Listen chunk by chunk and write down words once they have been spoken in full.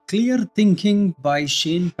Clear Thinking by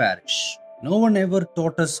Shane Parrish. No one ever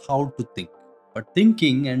taught us how to think, but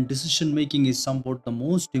thinking and decision making is somewhat the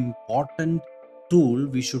most important tool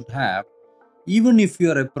we should have, even if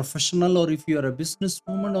you are a professional or if you are a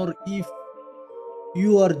businesswoman or if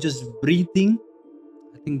you are just breathing.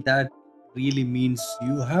 I think that really means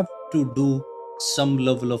you have to do some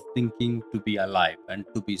level of thinking to be alive and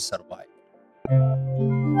to be survived.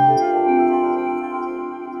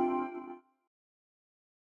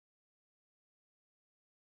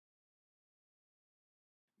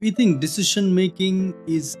 We think decision making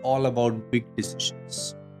is all about big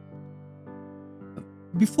decisions.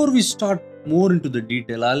 Before we start more into the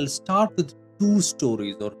detail, I'll start with two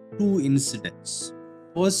stories or two incidents.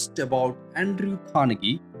 First, about Andrew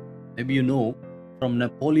Carnegie, maybe you know from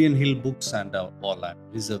Napoleon Hill books and all that.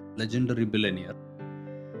 He's a legendary billionaire.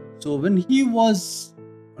 So, when he was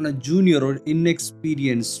on a junior or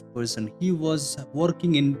inexperienced person, he was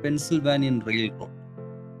working in Pennsylvania Railroad.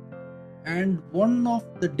 And one of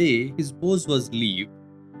the day, his boss was leave,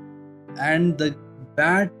 and the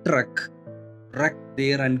bad truck wrecked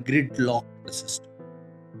there and gridlocked the system.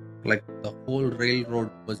 Like the whole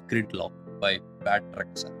railroad was gridlocked by bad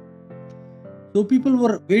trucks. So people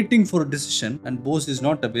were waiting for a decision, and boss is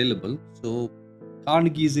not available. So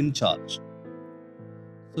Carnegie is in charge.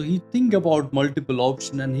 So he think about multiple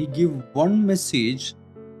option and he give one message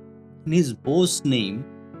in his boss name: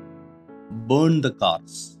 burn the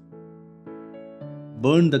cars,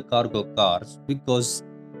 burn the cargo cars, because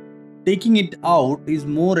taking it out is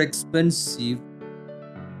more expensive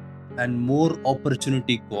and more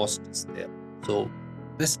opportunity cost is there. So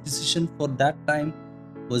best decision for that time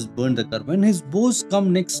was burn the car. When his boss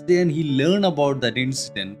come next day and he learn about that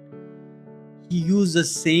incident, he used the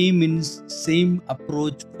same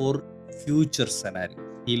approach for future scenarios.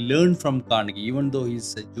 He learned from Carnegie, even though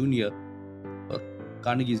he's a junior or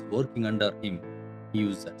Carnegie is working under him. He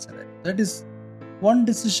used that scenario. That is one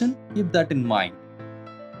decision. Keep that in mind.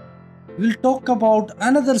 We'll talk about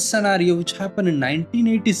another scenario which happened in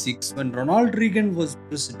 1986 when Ronald Reagan was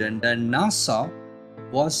president and NASA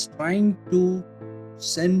was trying to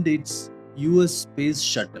send its US space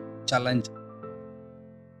shuttle Challenger.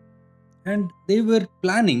 And they were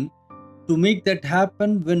planning to make that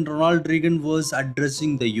happen when Ronald Reagan was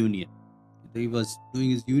addressing the union. He was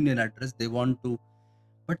doing his union address. They want to,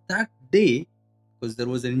 but that day, because there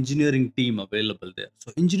was an engineering team available there.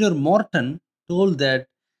 So Engineer Morton told that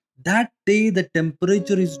that day the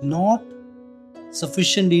temperature is not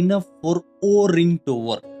sufficient enough for O-ring to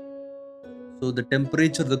work. So the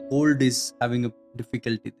temperature, the cold is having a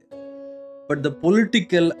difficulty there. But the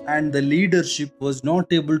political and the leadership was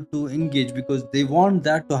not able to engage because they want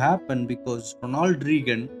that to happen because Ronald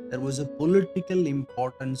Reagan, there was a political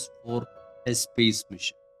importance for a space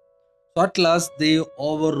mission. So at last they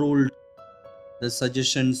overruled the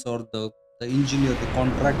suggestions or the engineer, the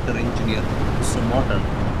contractor engineer, Mr. Morton.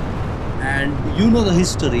 And you know the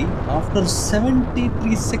history. After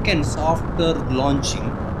 73 seconds after launching,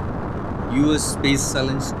 US Space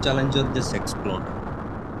Challenger just exploded.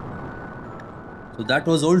 So that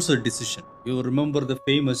was also a decision. You remember the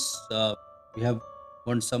famous, we have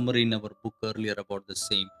one summary in our book earlier about the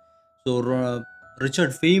same. So Richard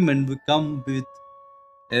Feynman will come with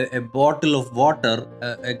a bottle of water,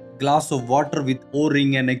 a glass of water with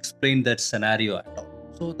O-ring and explain that scenario at all.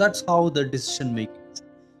 So that's how the decision making is.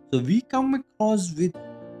 So we come across with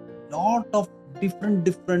lot of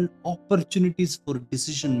different opportunities for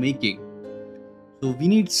decision making. So we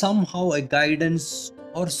need somehow a guidance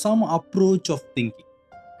or some approach of thinking.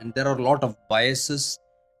 And there are a lot of biases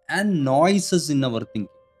and noises in our thinking.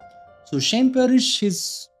 So Shane Parrish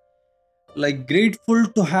is like grateful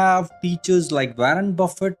to have teachers like Warren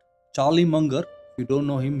Buffett, Charlie Munger. If you don't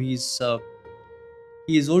know him, he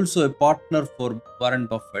is also a partner for Warren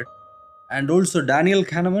Buffett, and also Daniel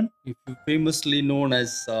Kahneman, if you famously known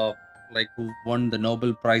as like who won the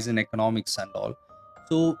Nobel Prize in economics and all.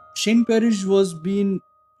 So Shane Parrish was being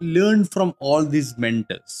learned from all these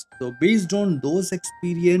mentors. So based on those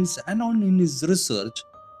experience and on in his research,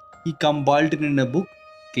 he compiled it in a book,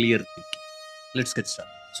 Clear Thinking. Let's get started.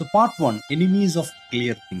 So part one, enemies of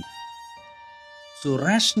clear thinking. So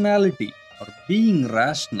rationality or being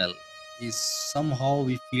rational is somehow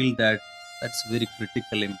we feel that that's very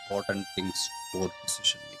critical, important things for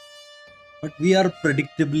decision making. But we are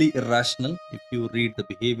predictably irrational. If you read the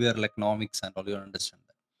behavioral economics and all, you understand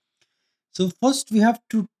that. So first we have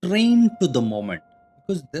to train to the moment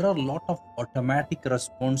because there are a lot of automatic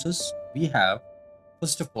responses we have.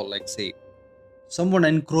 First of all, like say someone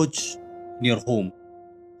encroach in your home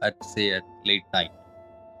at say at late night,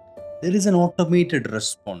 there is an automated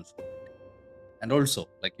response. And also,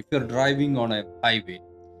 like if you're driving on a highway,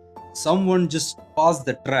 someone just passed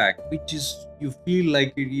the track, which is you feel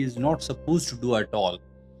like it is not supposed to do at all.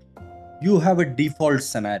 You have a default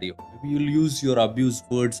scenario. Maybe you'll use your abuse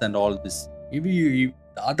words and all this. Maybe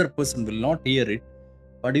the other person will not hear it,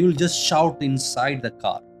 but you will just shout inside the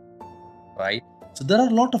car, right? So there are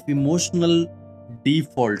a lot of emotional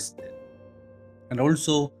defaults there. And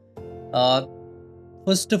also, uh,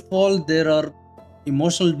 first of all, there are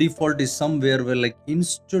emotional default is somewhere where, like,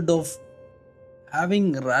 instead of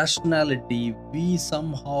having rationality, we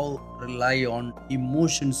somehow rely on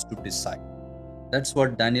emotions to decide. That's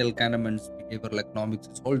what Daniel Kahneman's behavioral economics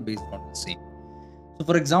is all based on the same. So,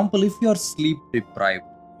 for example, if you are sleep deprived,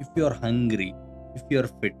 if you are hungry, if you are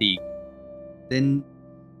fatigued, then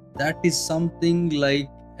that is something like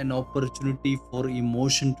an opportunity for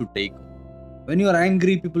emotion to take over. When you are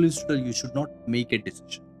angry, people used to tell you should not make a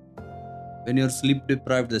decision. When you are sleep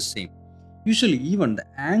deprived, the same. Usually, even the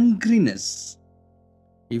angriness,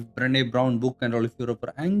 if Brené Brown book and all, if you're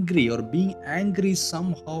angry or being angry,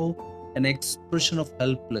 somehow an expression of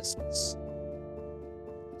helplessness.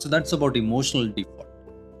 So that's about emotional default.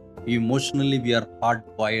 Emotionally, we are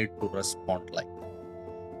hardwired to respond like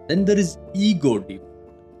that. Then there is ego default,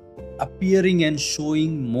 appearing and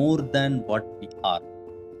showing more than what we are.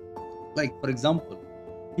 Like, for example,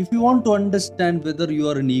 if you want to understand whether you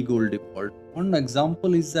are an ego default, one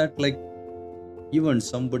example is that, like, even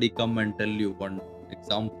somebody come and tell you one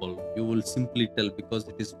example, you will simply tell because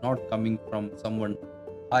it is not coming from someone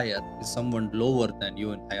higher, it is someone lower than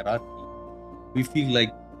you in hierarchy. We feel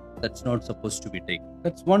like that's not supposed to be taken.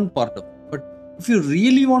 That's one part of it. But if you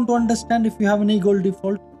really want to understand, if you have an ego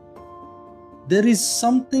default, there is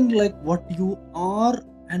something like what you are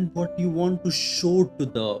and what you want to show to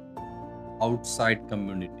the outside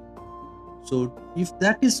community. So if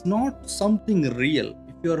that is not something real,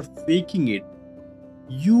 if you are faking it,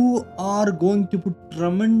 you are going to put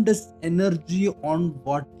tremendous energy on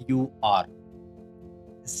what you are.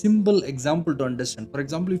 A simple example to understand. For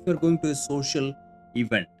example, if you are going to a social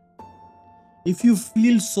event, if you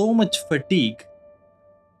feel so much fatigue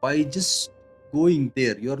by just going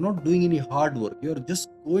there, you are not doing any hard work. You are just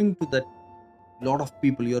going to that lot of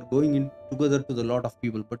people. You are going in together to the lot of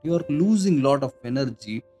people, but you are losing lot of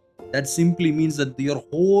energy. That simply means that your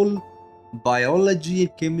whole biology,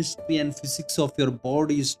 chemistry, and physics of your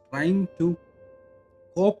body is trying to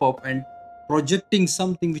cope up and projecting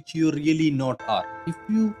something which you really not are. If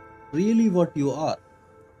you really what you are,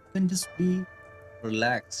 then just be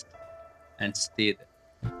relaxed and stay there.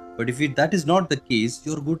 But if that is not the case,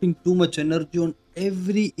 you're putting too much energy on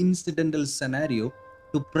every incidental scenario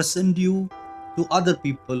to present you to other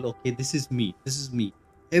people. Okay, this is me. This is me.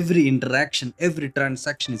 Every interaction, every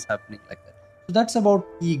transaction is happening like that. So that's about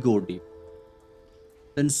ego default.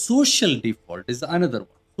 Then social default is another one.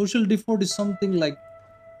 Social default is something like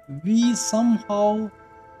we somehow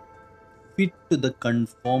fit to the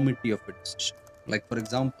conformity of a decision. Like, for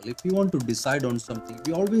example, if you want to decide on something,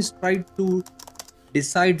 we always try to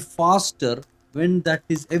decide faster when that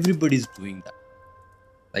is everybody's doing that.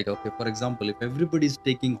 Like, okay, for example, if everybody is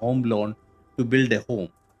taking home loan to build a home,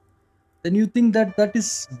 then you think that that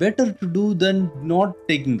is better to do than not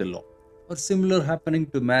taking the loan. Or similar happening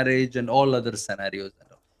to marriage and all other scenarios and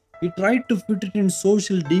all. We try to fit it in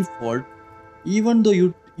social default, even though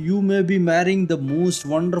you may be marrying the most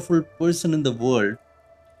wonderful person in the world.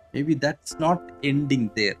 Maybe that's not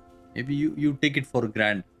ending there. Maybe you take it for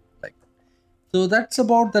granted, like that. So that's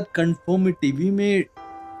about that conformity. We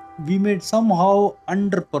may somehow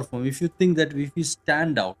underperform if you think that if we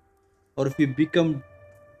stand out or if we become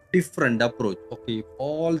different approach. Okay, if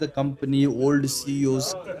all the company old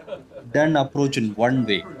CEOs done approach in one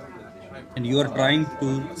way and you are trying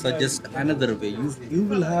to suggest another way, you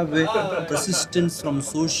will have a resistance from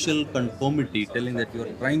social conformity telling that you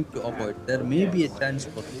are trying to avoid. There may be a chance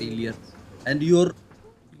for failure and you are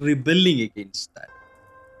rebelling against that.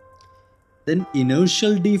 Then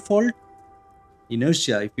inertial default.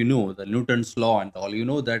 Inertia, if you know the Newton's law and all, you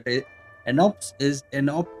know that an object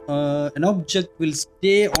will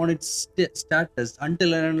stay on its status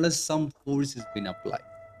until and unless some force has been applied.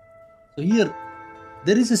 So here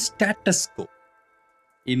there is a status quo.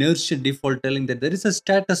 Inertia default telling that there is a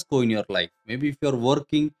status quo in your life. Maybe if you're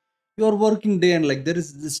working day and like there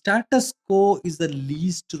is the status quo is the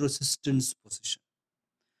least resistance position.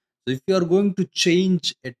 So if you are going to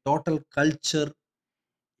change a total culture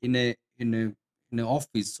in a in a in an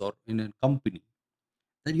office or in a company,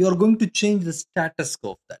 then you are going to change the status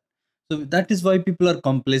quo of that. So that is why people are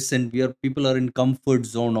complacent. People are in comfort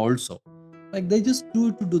zone also. Like they just do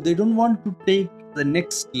it to do. They don't want to take the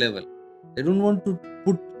next level. They don't want to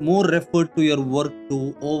put more effort to your work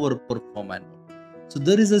to overperform and all. So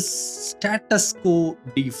there is a status quo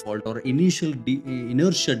default or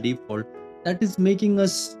inertia default that is making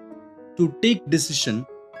us to take decision.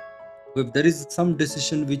 If there is some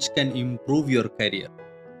decision which can improve your career,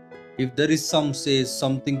 if there is some say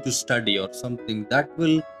something to study or something that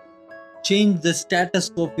will change the status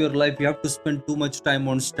quo of your life, you have to spend too much time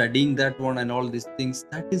on studying that one and all these things,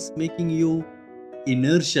 that is making you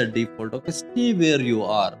inertia default. Okay, stay where you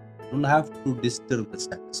are, don't have to disturb the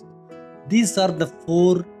status quo. These are the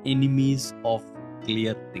four enemies of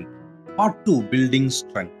clear thinking. Part 2, building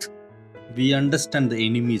strength. We understand the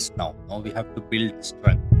enemies now we have to build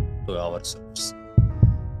strength to ourselves.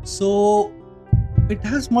 So it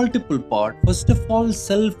has multiple parts. First of all,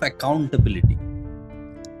 self accountability.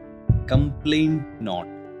 Complain not.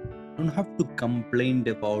 Don't have to complain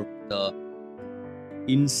about the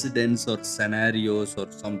incidents or scenarios or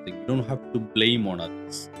something. You don't have to blame on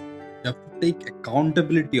others. You have to take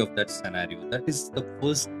accountability of that scenario. That is the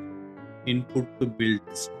first input to build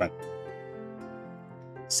strength.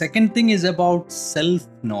 Second thing is about self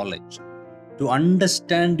knowledge. To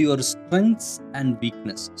understand your strengths and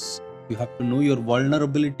weaknesses, you have to know your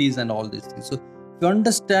vulnerabilities and all these things. So if you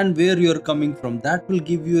understand where you are coming from, that will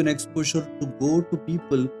give you an exposure to go to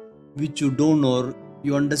people which you don't know.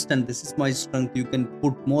 You understand this is my strength, you can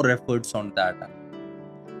put more efforts on that.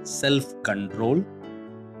 Self control.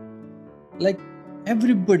 Like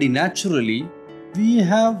everybody, naturally we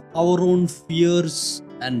have our own fears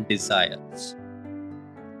and desires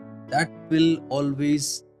that will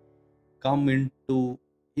always come into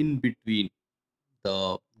in between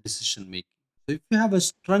the decision making. So if you have a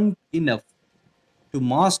strength enough to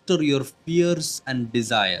master your fears and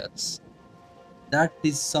desires, that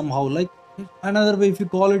is somehow like, another way if you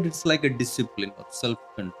call it, it's like a discipline or self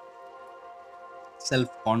control.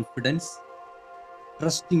 Self confidence,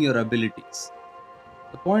 trusting your abilities.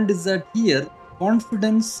 The point is that here,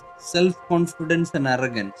 confidence, self confidence, and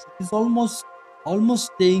arrogance is almost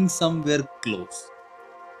staying somewhere close.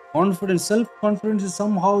 Confidence, self confidence is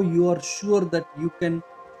somehow you are sure that you can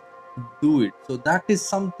do it. So that is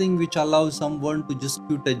something which allows someone to just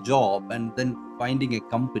quit a job and then finding a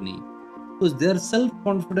company, because their self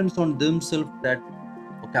confidence on themselves that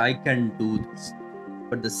okay, I can do this.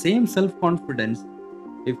 But the same self confidence,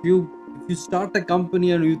 if you start a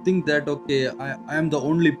company and you think that okay, I am the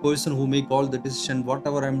only person who make all the decision,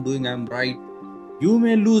 whatever I'm doing I'm right, you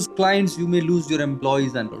may lose clients, you may lose your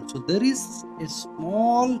employees and also there is a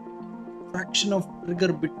small fraction of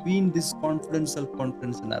trigger between this confidence, self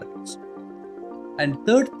confidence and arrogance. And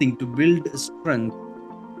third thing to build strength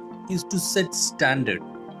is to set standard,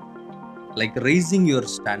 like raising your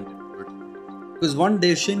standard. Because one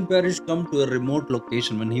day Shane Parrish come to a remote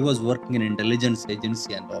location when he was working in intelligence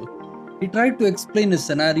agency and all. He tried to explain a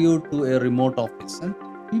scenario to a remote office and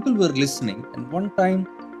people were listening. And one time,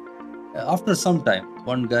 after some time,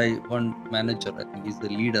 one manager, I think he's the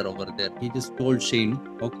leader over there, he just told Shane,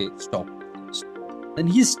 okay, stop. Then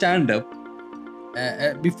he stand up.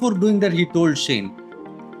 Before doing that, he told Shane,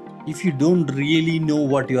 if you don't really know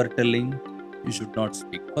what you are telling, you should not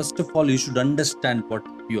speak. First of all, you should understand what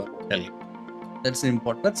you are telling. That's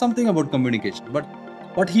important. That's something about communication. But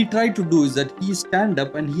what he tried to do is that he stand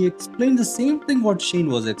up and he explained the same thing what Shane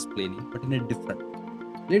was explaining, but in a different way.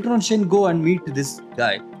 Later on, Shane go and meet this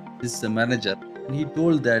guy, this manager, and he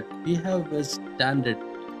told that we have a standard.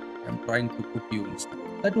 I'm trying to put you in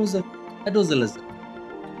standard. That was a lesson.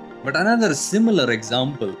 But another similar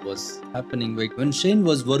example was happening like when Shane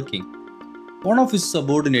was working. One of his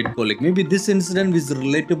subordinate colleague, maybe this incident is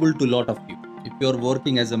relatable to a lot of you. If you're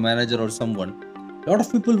working as a manager or someone, a lot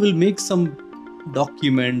of people will make some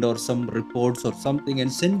document or some reports or something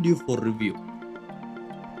and send you for review.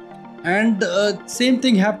 And same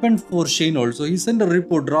thing happened for Shane also. He sent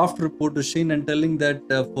a draft report to Shane and telling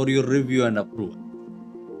that for your review and approval.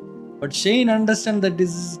 But Shane understands that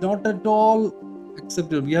this is not at all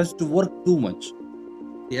acceptable. He has to work too much.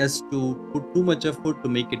 He has to put too much effort to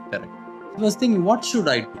make it correct. He was thinking, what should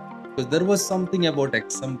I do? Because there was something about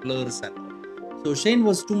exemplars and all. So Shane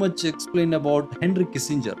was too much explained about Henry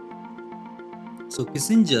Kissinger. So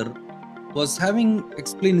Kissinger was having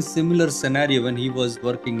explained a similar scenario when he was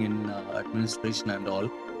working in administration and all.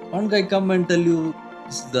 One guy come and tell you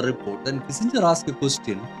this is the report. Then Kissinger asked a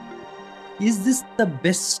question: is this the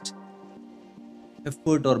best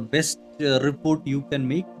effort or best report you can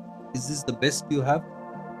make? Is this the best you have?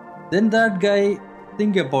 Then that guy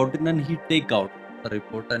think about it and he take out the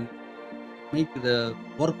report and make the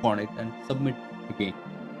work on it and submit again.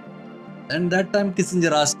 And that time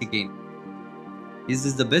Kissinger asked again, is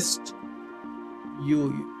this the best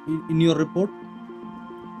you in your report.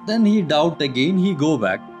 Then he doubt again, he go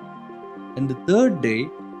back, and the third day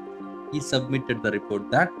he submitted the report.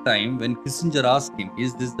 That time when Kissinger asked him,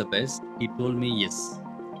 is this the best, he told me yes.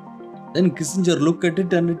 Then Kissinger looked at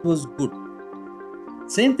it and it was good.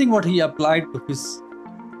 Same thing what he applied to his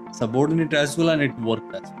subordinate as well, and it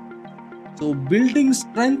worked as well. So building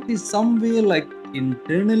strength is some way like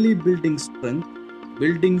internally building strength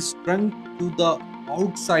to the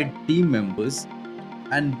outside team members,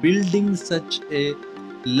 and building such a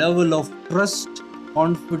level of trust,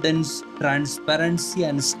 confidence, transparency,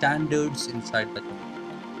 and standards inside the company,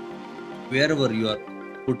 wherever you are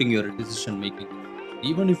putting your decision making,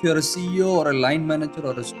 even if you are a CEO or a line manager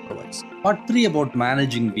or a supervisor. Part 3 about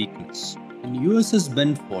managing weakness. In USS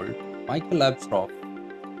Benfold, Michael Abstroff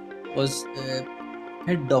was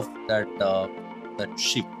head of that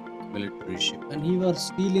ship, military ship, and he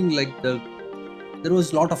was feeling like there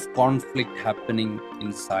was a lot of conflict happening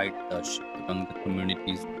inside the ship among the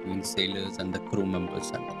communities between sailors and the crew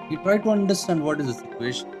members. And he tried to understand what is the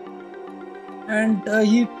situation, and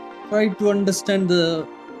he tried to understand the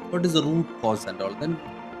what is the root cause and all. Then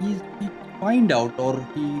he find out, or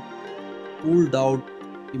he pulled out,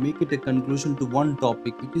 he make it a conclusion to one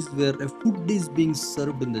topic, which is where a food is being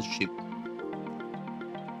served in the ship.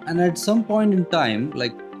 And at some point in time,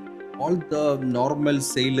 like all the normal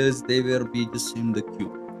sailors, they were be just in the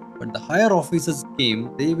queue, but the higher officers came,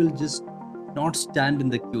 they will just not stand in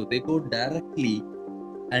the queue, they go directly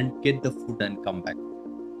and get the food and come back.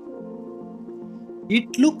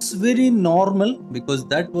 It looks very normal because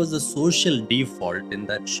that was a social default in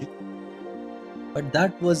that ship, but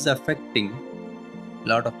that was affecting a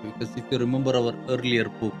lot of, because if you remember our earlier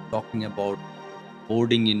book talking about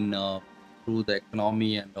boarding in through the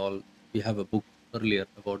economy and all, we have a book earlier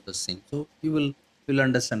about the same, so you will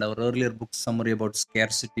understand our earlier book summary about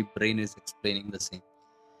scarcity brain is explaining the same.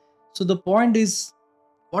 So the point is,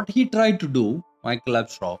 what he tried to do, Michael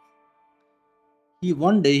Abstroff, he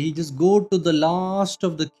one day he just go to the last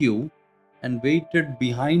of the queue and waited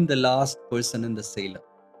behind the last person in the sailor.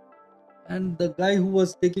 And the guy who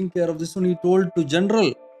was taking care of this one, he told to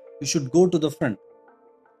general, you should go to the front.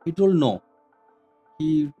 He told no.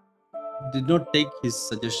 He did not take his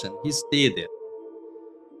suggestion. He stayed there.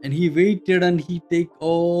 And he waited and he take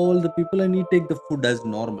all the people and he take the food as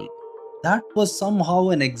normal. That was somehow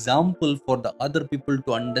an example for the other people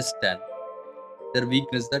to understand their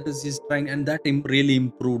weakness. That is his trying, and that really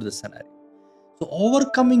improved the scenario. So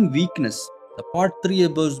overcoming weakness, the part 3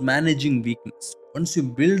 about managing weakness. Once you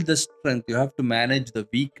build the strength, you have to manage the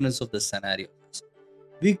weakness of the scenario.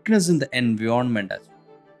 Weakness in the environment as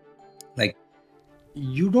well. Like,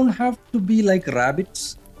 you don't have to be like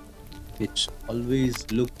rabbits, which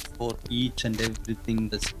always look for each and everything in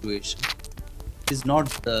the situation. It is not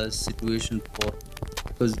the situation for,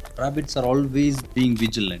 because rabbits are always being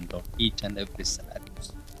vigilant on each and every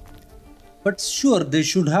scenarios. But sure, they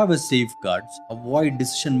should have a safeguards. Avoid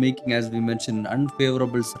decision making, as we mentioned, in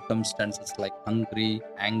unfavorable circumstances like hungry,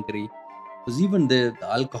 angry. Because even the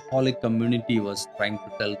alcoholic community was trying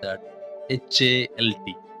to tell that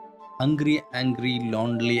HALT, hungry, angry,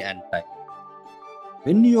 lonely, and tired.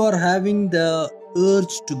 When you are having the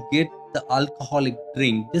urge to get the alcoholic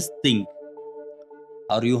drink, just think,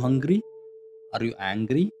 are you hungry? Are you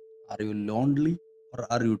angry? Are you lonely? Or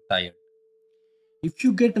are you tired? If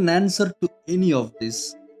you get an answer to any of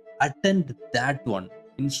this, attend that one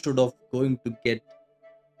instead of going to get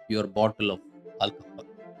your bottle of alcohol.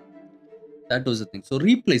 That was the thing. So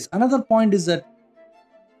replace. Another point is that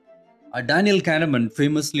Daniel Kahneman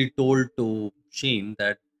famously told to Shane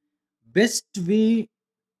that best way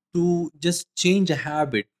to just change a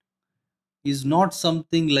habit is not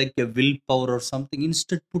something like a willpower or something.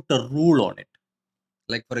 Instead, put a rule on it.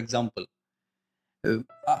 Like for example,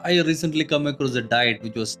 I recently come across a diet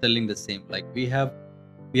which was telling the same. Like we have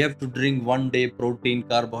to drink one day protein,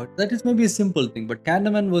 carbohydrate. That is maybe a simple thing, but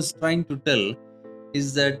Kahneman was trying to tell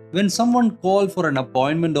is that when someone call for an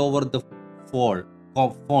appointment over the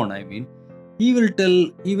phone, I mean, he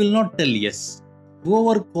will not tell yes.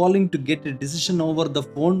 Whoever calling to get a decision over the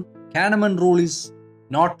phone, Kahneman rule is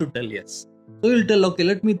not to tell yes. So he'll tell, okay,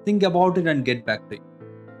 let me think about it and get back to you.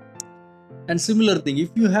 And similar thing,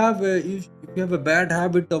 if you have a bad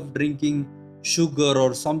habit of drinking sugar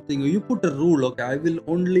or something, you put a rule, okay, I will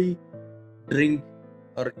only drink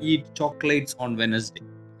or eat chocolates on Wednesday,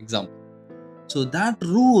 example. So that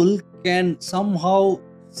rule can somehow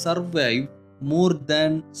survive more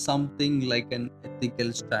than something like an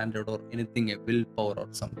ethical standard or anything, a willpower or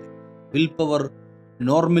something. Willpower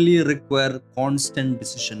normally require constant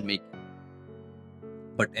decision making.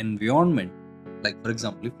 But environment, like for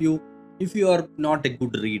example, if you are not a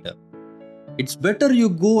good reader. It's better you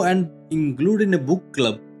go and include in a book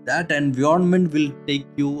club. That environment will take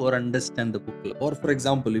you or understand the book club. Or for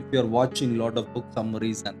example, if you are watching a lot of book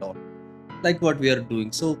summaries and all, like what we are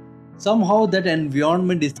doing. So somehow that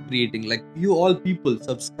environment is creating, like you all people,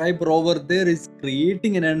 subscriber over there is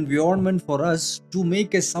creating an environment for us to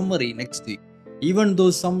make a summary next week. Even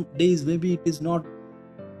though some days maybe it is not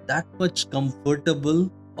that much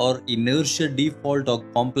comfortable or inertia default or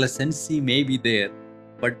complacency may be there,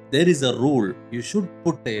 but there is a rule. You should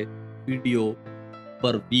put a video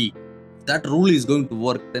per week. If that rule is going to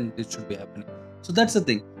work, then it should be happening. So that's the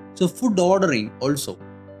thing. So food ordering also,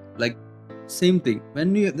 like same thing.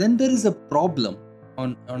 When there is a problem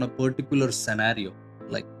on a particular scenario,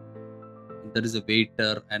 like there is a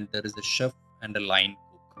waiter and there is a chef and a line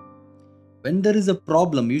cook. When there is a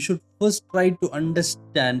problem, you should first try to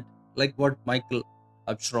understand, like what Michael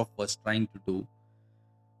Abshroff was trying to do.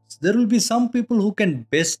 So there will be some people who can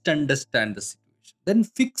best understand the situation. Then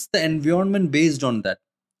fix the environment based on that.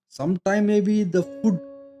 Sometime maybe the food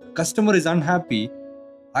customer is unhappy.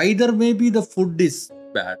 Either maybe the food is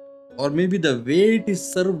bad or maybe the way it is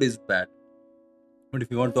served is bad. But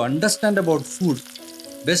if you want to understand about food,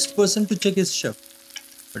 best person to check is chef.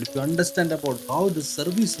 But if you understand about how the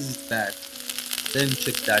service is bad, then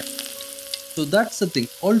check that. So that's the thing.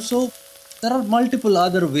 Also, there are multiple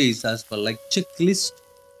other ways as well, like checklist.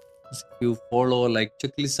 If you follow, like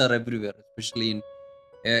checklists are everywhere, especially in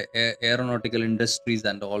aeronautical industries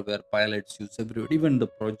and all, where pilots use everywhere, even the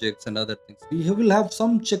projects and other things. We will have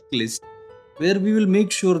some checklist where we will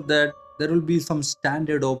make sure that there will be some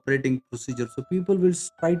standard operating procedure. So people will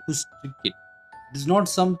try to stick it. It is not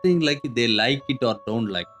something like they like it or don't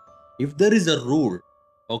like. If there is a rule,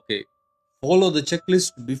 okay, follow the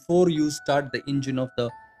checklist before you start the engine of the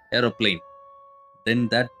aeroplane. Then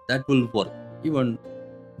that will work. Even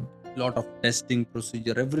lot of testing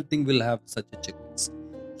procedure, everything will have such a checklist.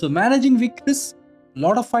 So managing weakness,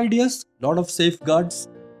 lot of ideas, lot of safeguards,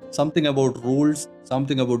 something about rules,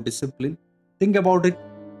 something about discipline. Think about it.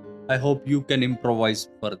 I hope you can improvise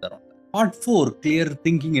further on that. Part 4, clear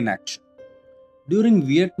thinking in action. During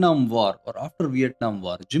Vietnam War or after Vietnam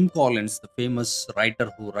War, Jim Collins, the famous writer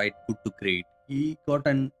who write Good to Great, he got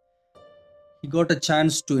a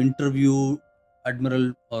chance to interview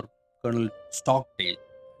Admiral or Colonel Stockdale.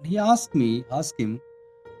 He asked him,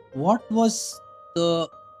 what was the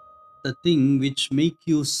thing which make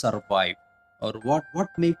you survive, or what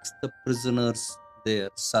makes the prisoners there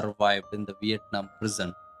survived in the Vietnam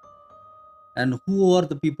prison, and who are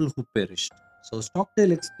the people who perished? So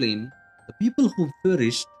Stockdale explained, the people who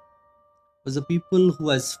perished was the people who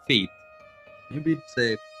has faith. Maybe it's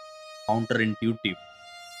a counterintuitive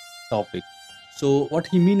topic. So what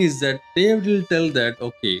he mean is that they will tell that,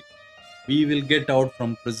 okay, we will get out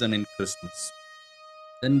from prison in Christmas.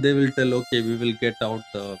 Then they will tell, okay, we will get out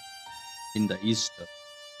in the Easter.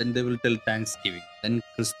 Then they will tell Thanksgiving, then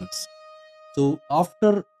Christmas. So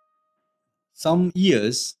after some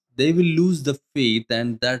years, they will lose the faith,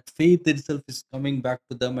 and that faith itself is coming back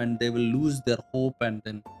to them, and they will lose their hope, and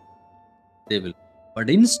then they will. But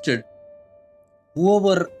instead,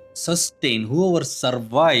 whoever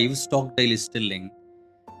survives, Stockdale is telling,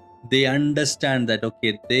 they understand that,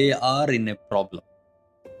 okay, they are in a problem.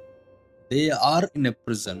 They are in a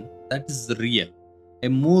prison that is real. A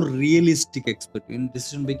more realistic expert in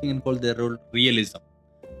decision making and called their role realism.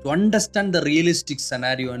 To understand the realistic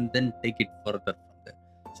scenario and then take it further from there.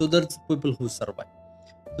 So that's people who survive.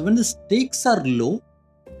 So when the stakes are low,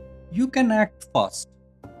 you can act fast.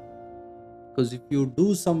 Because if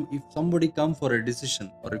somebody come for a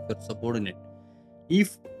decision, or if you're subordinate,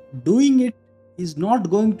 if doing it is not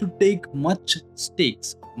going to take much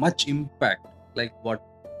stakes, much impact, like what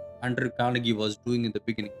Andrew Carnegie was doing in the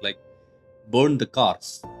beginning, like burn the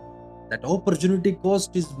cars. That opportunity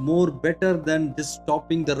cost is more better than just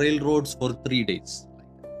stopping the railroads for 3 days.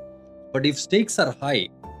 But if stakes are high,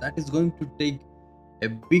 that is going to take a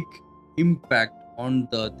big impact on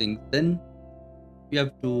the thing. Then you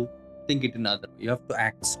have to think it in other way. You have to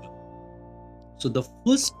act slow. So the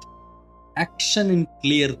first action in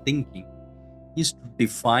clear thinking is to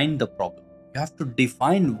define the problem. You have to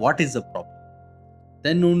define what is the problem.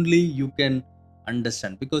 Then only you can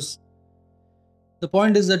understand. Because the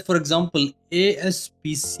point is that, for example,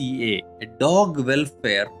 ASPCA, a dog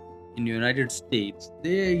welfare in the United States,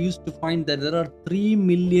 they used to find that there are 3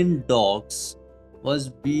 million dogs was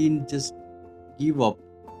being just give up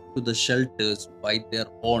to the shelters by their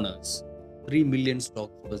owners. 3 million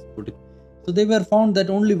dogs was put in. So they were found that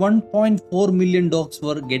only 1.4 million dogs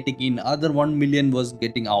were getting in, other 1 million was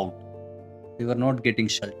getting out. They were not getting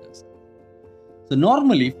shelters. So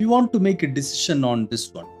normally, if you want to make a decision on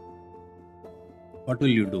this one, what will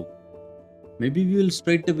you do? Maybe we will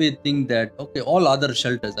straight away think that, okay, all other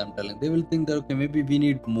shelters, I'm telling, they will think that, okay, maybe we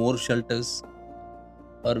need more shelters,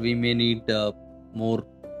 or we may need more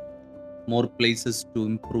more places to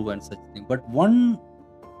improve and such thing. But one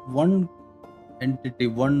entity,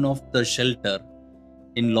 one of the shelter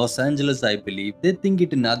in Los Angeles, I believe, they think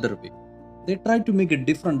it in other way. They try to make a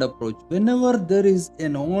different approach. Whenever there is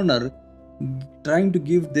an owner trying to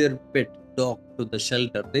give their pet dog to the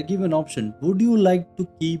shelter, they give an option. Would you like to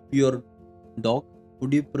keep your dog?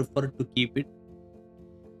 Would you prefer to keep it?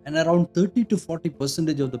 And around 30 to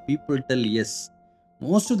 40% of the people tell yes.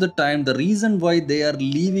 Most of the time, the reason why they are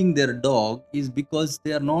leaving their dog is because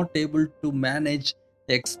they are not able to manage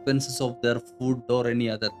the expenses of their food or any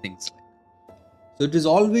other things. So it is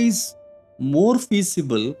always more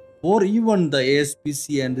feasible for even the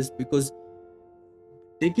ASPC and this, because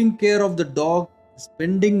taking care of the dog,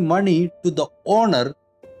 spending money to the owner,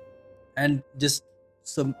 and just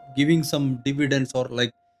some giving some dividends or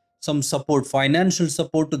like some support, financial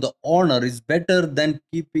support to the owner is better than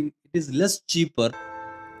keeping. It is less cheaper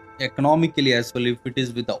economically as well if it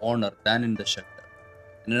is with the owner than in the shelter.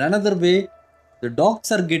 And in another way, the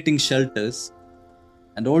dogs are getting shelters,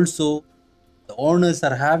 and also the owners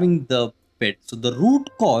are having the pet. So the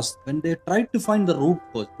root cause, when they try to find the root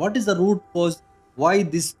cause, what is the root cause why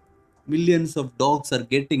these millions of dogs are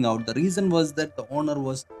getting out? The reason was that the owner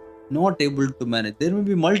was not able to manage. There may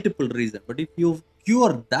be multiple reasons, but if you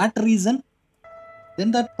cure that reason,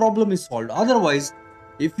 then that problem is solved. Otherwise,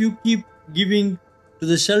 if you keep giving to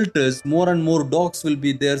the shelters, more and more dogs will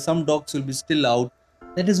be there, some dogs will be still out.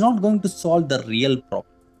 That is not going to solve the real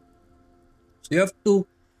problem. So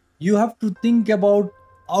you have to think about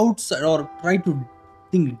outside, or try to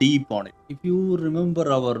think deep on it. If you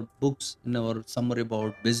remember our books in our summary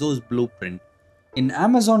about Bezos blueprint, in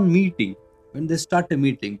Amazon meeting, when they start a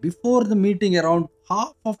meeting, before the meeting, around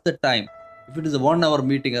half of the time, if it is a 1 hour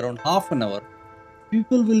meeting, around half an hour,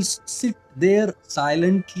 people will sit there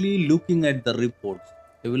silently looking at the reports.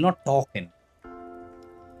 They will not talk in.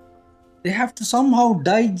 They have to somehow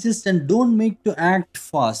digest and don't make to act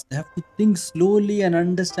fast. They have to think slowly and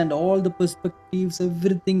understand all the perspectives,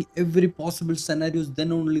 everything, every possible scenarios.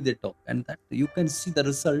 Then only they talk, and that you can see the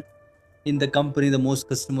result in the company, the most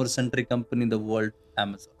customer-centric company in the world,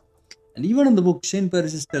 Amazon. And even in the book, Shane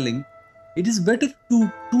Parrish is telling it is better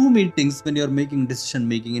to two meetings when you are making decision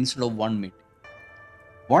making instead of one meeting.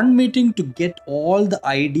 One meeting to get all the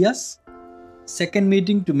ideas, second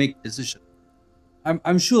meeting to make decision.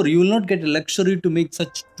 I'm sure you will not get a luxury to make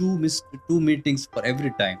such two meetings for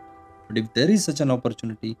every time. But if there is such an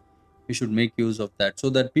opportunity, we should make use of that,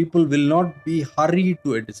 so that people will not be hurried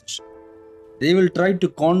to a decision. They will try to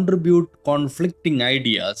contribute conflicting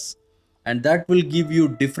ideas, and that will give you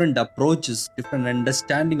different approaches, different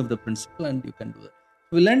understanding of the principle, and you can do that.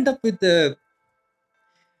 We'll end up with a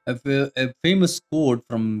famous quote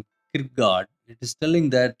from Kierkegaard. It is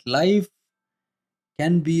telling that life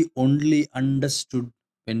can be only understood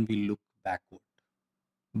when we look backward.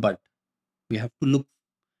 But we have to look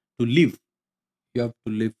to live. You have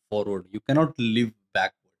to live forward. You cannot live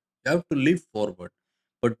backward. You have to live forward.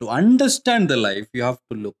 But to understand the life, you have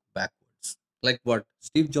to look backwards. Like what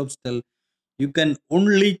Steve Jobs tell, you can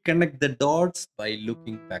only connect the dots by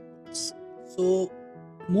looking backwards. So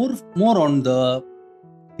more on the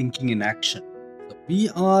thinking in action. So we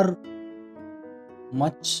are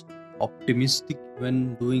much optimistic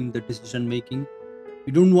when doing the decision making.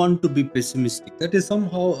 We don't want to be pessimistic. That is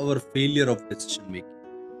somehow our failure of decision making.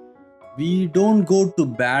 We don't go to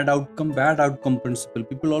bad outcome principle.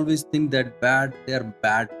 People always think that they are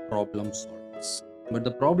bad problem solvers. But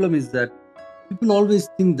the problem is that people always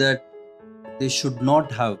think that they should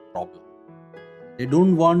not have problem. They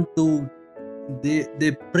don't want to,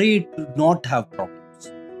 they pray to not have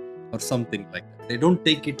problems or something like that. They don't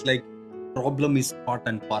take it like problem is part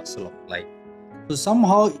and parcel of life. So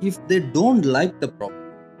somehow if they don't like the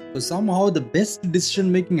problem, so somehow the best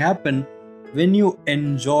decision making happen when you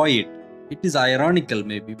enjoy it. It is ironical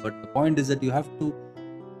maybe, but the point is that you have to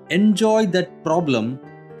enjoy that problem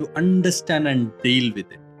to understand and deal with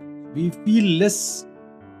it. We feel less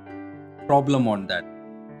problem on that.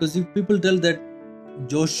 Because if people tell that,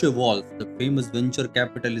 Joshua Wolf, the famous venture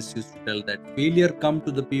capitalist, used to tell that failure come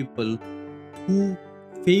to the people who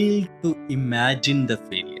fail to imagine the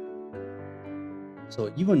failure.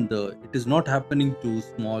 So even it is not happening to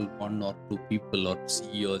small one or two people or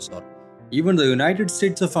CEOs, or even the United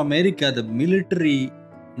States of America, the military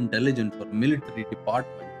intelligence or military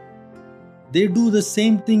department. They do the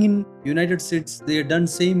same thing in United States. They have done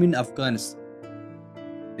same in Afghanistan.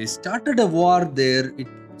 They started a war there. It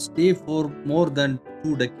stayed for more than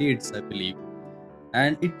 2 decades, I believe.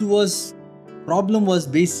 And it was problem was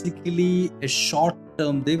basically a short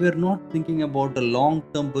term. They were not thinking about a long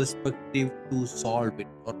term perspective to solve it,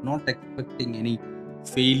 or not expecting any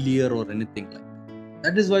failure or anything like that.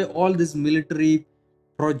 That is why all these military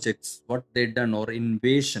projects, what they done, or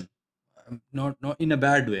invasion, not in a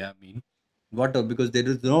bad way, I mean, what, because there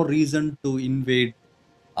is no reason to invade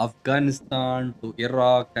Afghanistan to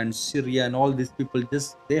Iraq and Syria, and all these people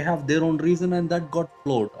just they have their own reason, and that got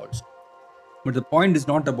flowed also. But the point is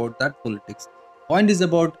not about that politics. Point is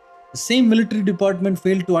about the same military department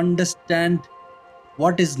failed to understand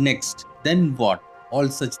what is next, then what. All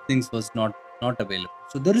such things was not available.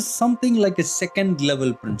 So there is something like a second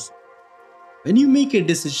level principle. When you make a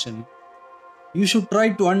decision, you should try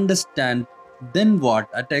to understand then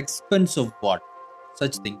what at the expense of what.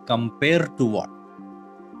 Such thing compare to what.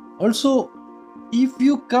 Also, if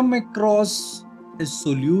you come across a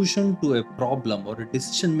solution to a problem or a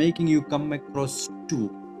decision making, you come across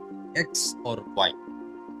two, X or Y,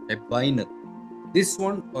 a binary, this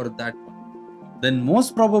one or that one, then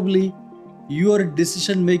most probably your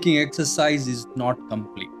decision making exercise is not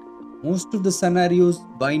complete. Most of the scenarios,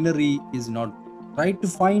 binary is not. Try to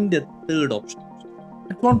find a third option.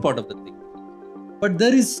 That's one part of the thing. But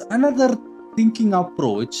there is another thinking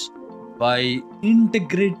approach by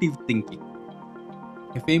integrative thinking.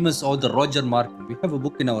 A famous author, Roger Martin. We have a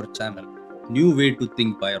book in our channel, New Way to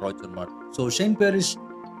Think by Roger Martin. So Shane Parrish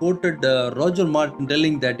quoted Roger Martin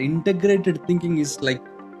telling that integrated thinking is like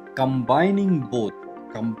combining both,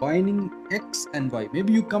 combining X and Y.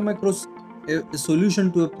 Maybe you come across a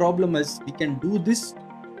solution to a problem as we can do this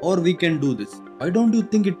or we can do this. Why don't you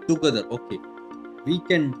think it together? Okay, we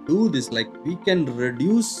can do this, like we can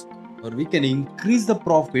reduce or we can increase the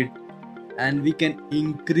profit and we can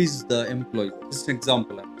increase the employees. Just an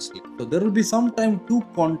example, actually. So there will be sometimes two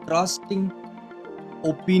contrasting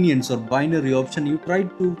opinions or binary option. You try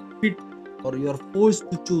to fit or you're forced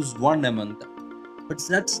to choose one among them. But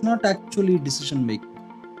that's not actually decision making.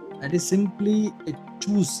 That is simply a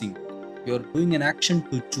choosing. You're doing an action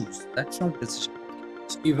to choose. That's not decision.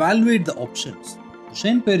 So evaluate the options.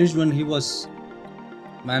 Shane Parrish, when he was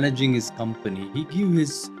managing his company, he gave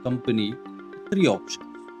his company three options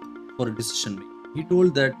for decision making. He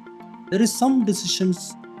told that there is some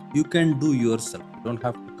decisions you can do yourself. You don't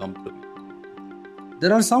have to come to me.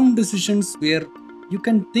 There are some decisions where you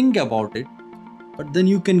can think about it, but then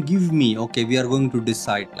you can give me, okay, we are going to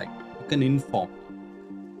decide, like you can inform.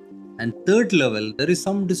 And third level, there is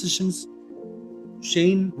some decisions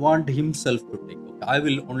Shane want himself to take. Okay, I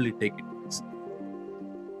will only take it.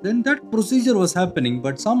 Then that procedure was happening,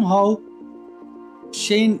 but somehow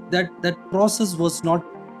Shane, that process was not,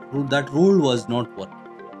 that rule was not working.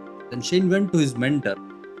 Then Shane went to his mentor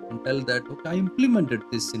and tell that, okay, I implemented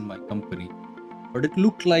this in my company, but it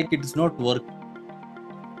looked like it is not working.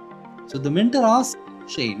 So the mentor asked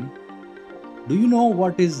Shane, do you know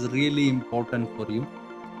what is really important for you,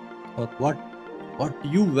 or what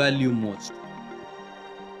you value most?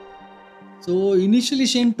 So initially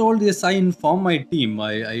Shane told, yes, I informed my team.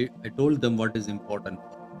 I told them what is important.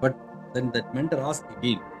 But then that mentor asked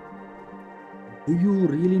again, do you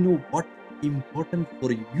really know what important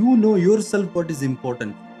for you? You know yourself what is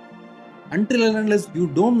important. Until and unless you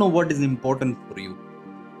don't know what is important for you,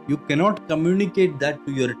 you cannot communicate that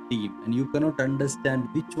to your team, and you cannot understand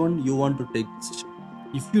which one you want to take decision.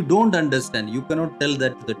 If you don't understand, you cannot tell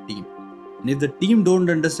that to the team. And if the team don't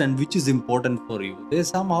understand which is important for you, they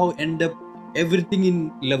somehow end up everything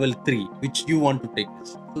in level 3, which you want to take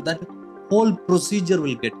this. So that whole procedure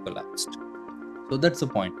will get collapsed. So that's the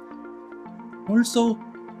point. Also,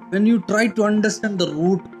 when you try to understand the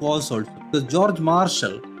root cause also, because George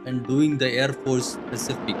Marshall, when doing the Air Force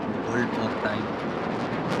Pacific in World War time,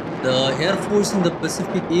 the Air Force in the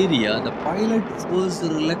Pacific area, the pilots was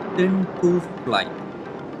reluctant to fly.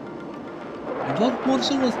 George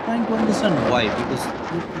Marshall was trying to understand why, because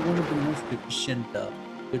it was one of the most efficient.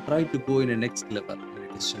 They try to go in a next level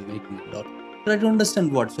in decision making. Try to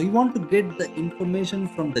understand what. So you want to get the information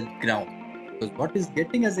from the ground, because what is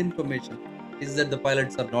getting as information is that the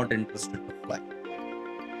pilots are not interested to fly.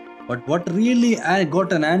 But what really I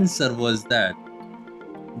got an answer was that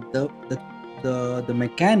the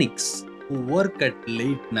mechanics who work at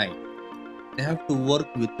late night, they have to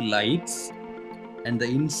work with lights, and the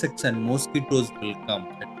insects and mosquitoes will come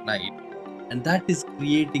at night, and that is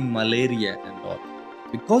creating malaria and all.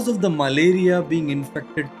 Because of the malaria being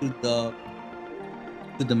infected to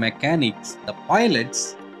the mechanics, the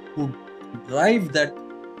pilots who drive that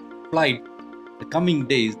flight the coming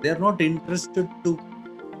days, they are not interested to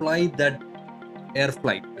fly that air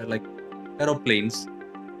flight, like aeroplanes,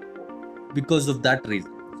 because of that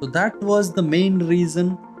reason. So that was the main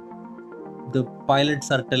reason the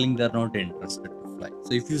pilots are telling they're not interested to fly.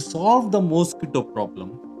 So if you solve the mosquito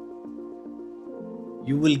problem,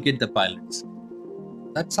 you will get the pilots.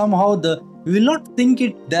 That somehow the you will not think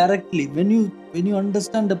it directly. When you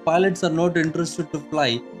understand the pilots are not interested to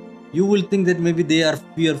fly, you will think that maybe they are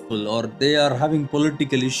fearful, or they are having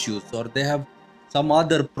political issues, or they have some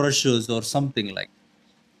other pressures or something like.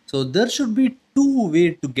 So there should be two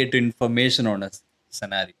ways to get information on a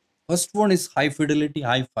scenario. First one is high fidelity,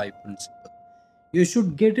 high five principle. You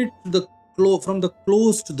should get it to the from the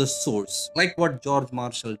close to the source, like what George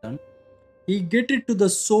Marshall done. He get it to the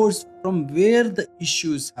source from where the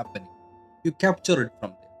issue is happening. You capture it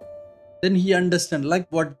from there. Then he understand, like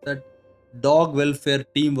what that dog welfare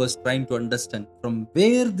team was trying to understand, from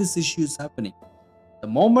where this issue is happening. The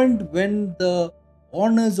moment when the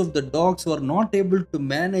owners of the dogs were not able to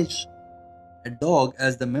manage a dog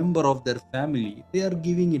as the member of their family, they are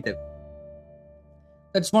giving it away.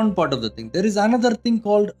 That's one part of the thing. There is another thing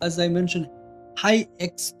called, as I mentioned, high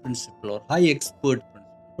X principle or high expert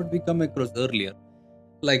principle, what we come across earlier,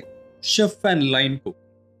 like chef and line cook.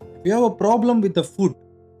 If you have a problem with the food,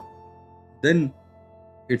 then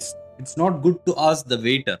it's not good to ask the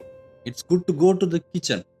waiter. It's good to go to the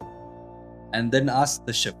kitchen and then ask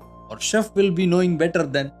the chef. Or chef will be knowing better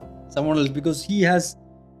than someone else, because he has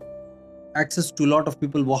access to a lot of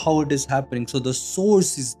people how it is happening. So the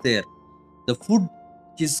source is there. The food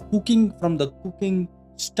is cooking from the cooking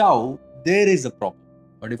stove, there is a problem.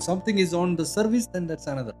 But if something is on the service, then that's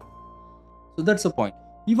another problem. So that's the point.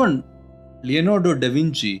 Even Leonardo da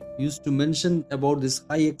Vinci used to mention about this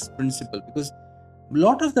high X principle, because a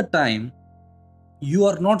lot of the time you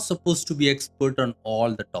are not supposed to be expert on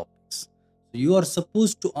all the topics. So you are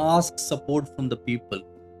supposed to ask support from the people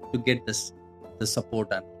to get the support.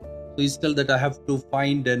 And so he's tell that I have to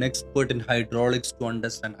find an expert in hydraulics to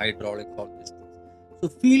understand hydraulics, all these things. So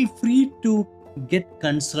feel free to get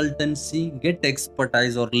consultancy, get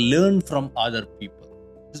expertise, or learn from other people.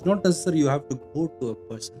 It's not necessary you have to go to a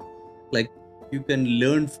person. Like, you can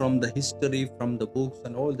learn from the history, from the books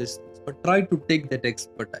and all these things, but try to take that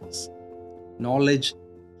expertise, knowledge,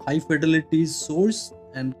 high fidelity source,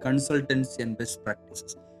 and consultancy and best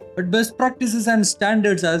practices. But best practices and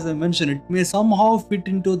standards, as I mentioned, it may somehow fit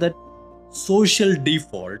into that social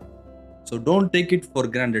default. So don't take it for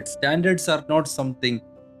granted. Standards are not something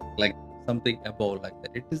like something above like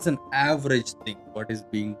that. It is an average thing what is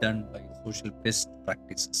being done by social best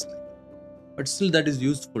practices. But still, that is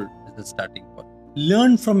useful as a starting point.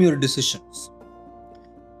 Learn from your decisions.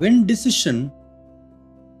 When decision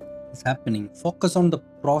is happening, focus on the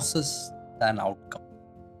process than outcome,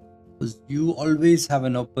 because you always have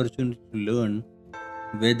an opportunity to learn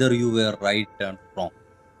whether you were right or wrong,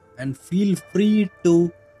 and feel free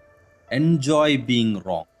to enjoy being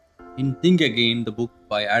wrong. In Think Again, the book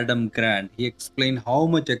by Adam Grant, he explained how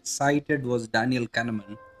much excited was Daniel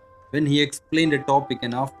Kahneman when he explained a topic,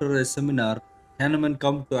 and after a seminar, Kahneman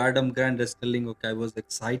come to Adam Grant as telling, okay, I was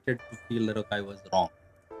excited to feel that okay, I was wrong.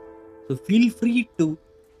 So feel free to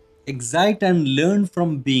excite and learn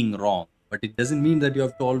from being wrong, but it doesn't mean that you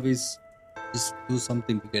have to always just do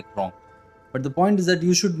something to get wrong. But the point is that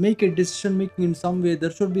you should make a decision making in some way.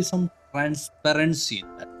 There should be some transparency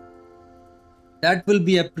in that. That will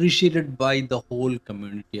be appreciated by the whole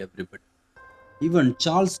community, everybody. Even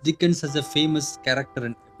Charles Dickens has a famous character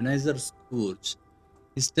in Ebenezer Scrooge.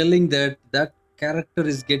 He's telling that that character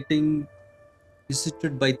is getting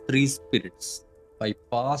visited by three spirits, by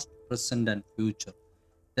past, present, and future.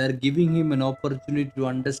 They are giving him an opportunity to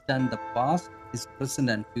understand the past, his present,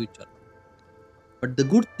 and future. But the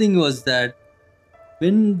good thing was that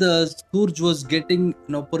when the Scrooge was getting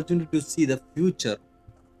an opportunity to see the future,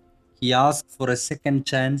 he asked for a second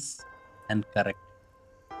chance and correct.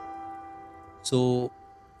 So,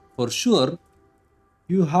 for sure,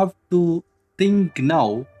 you have to think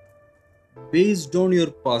now based on your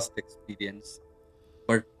past experience,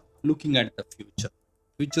 but looking at the future.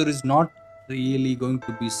 Future is not really going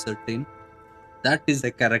to be certain. That is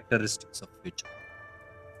the characteristics of future.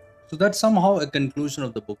 So that's somehow a conclusion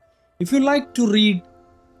of the book. If you like to read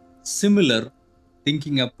similar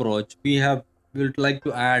thinking approach, we would like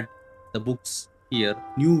to add the books here,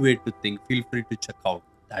 New Way to Think. Feel free to check out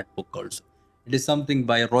that book also. It is something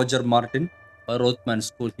by Roger Martin, a Rothman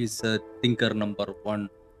School. He's a thinker number one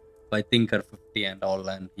by Thinker 50 and all,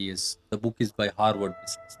 and the book is by Harvard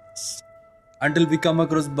Business. Until we come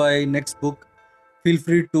across by next book, feel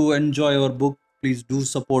free to enjoy our book. Please do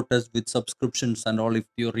support us with subscriptions and all if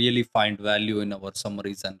you really find value in our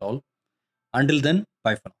summaries and all. Until then,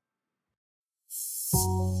 bye for now.